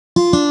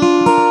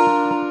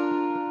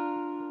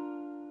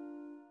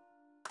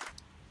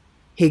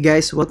Hey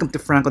guys, welcome to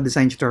Franco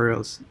Design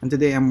Tutorials, and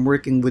today I'm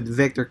working with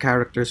vector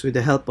characters with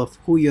the help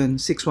of Huion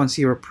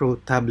 610 Pro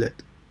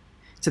tablet.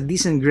 It's a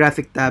decent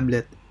graphic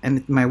tablet,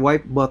 and my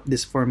wife bought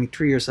this for me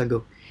 3 years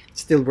ago. It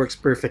still works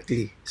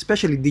perfectly,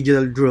 especially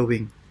digital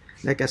drawing,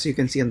 like as you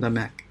can see on the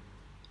Mac.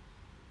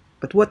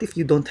 But what if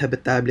you don't have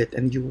a tablet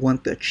and you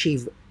want to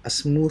achieve a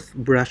smooth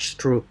brush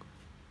stroke?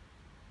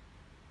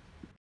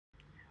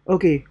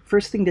 Okay,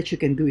 first thing that you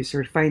can do is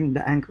refine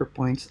the anchor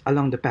points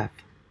along the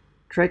path.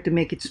 Try to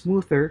make it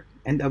smoother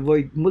and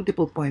avoid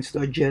multiple points to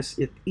adjust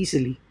it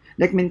easily,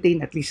 like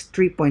maintain at least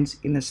 3 points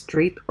in a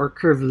straight or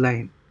curved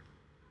line.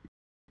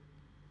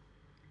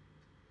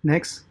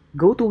 Next,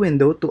 go to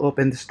Window to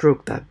open the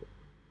Stroke tab.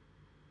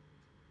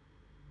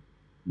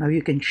 Now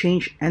you can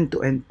change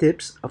end-to-end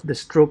tips of the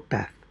stroke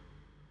path.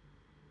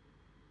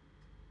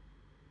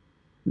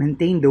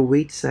 Maintain the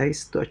weight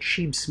size to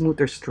achieve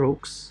smoother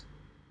strokes.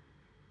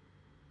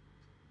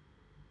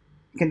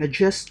 You can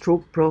adjust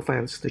stroke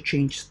profiles to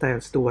change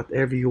styles to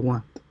whatever you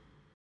want.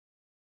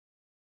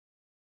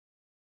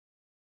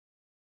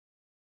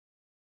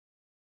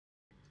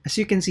 As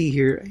you can see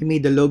here, I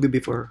made the logo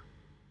before,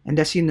 and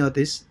as you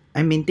notice,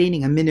 I'm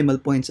maintaining a minimal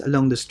points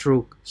along the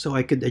stroke so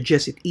I could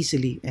adjust it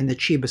easily and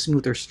achieve a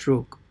smoother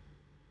stroke.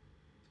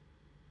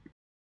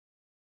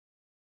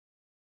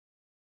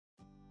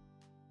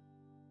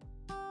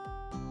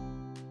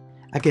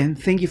 Again,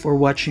 thank you for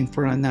watching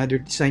for another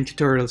design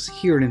tutorials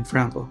here in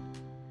Franco.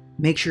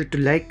 Make sure to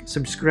like,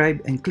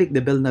 subscribe, and click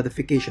the bell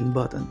notification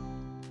button.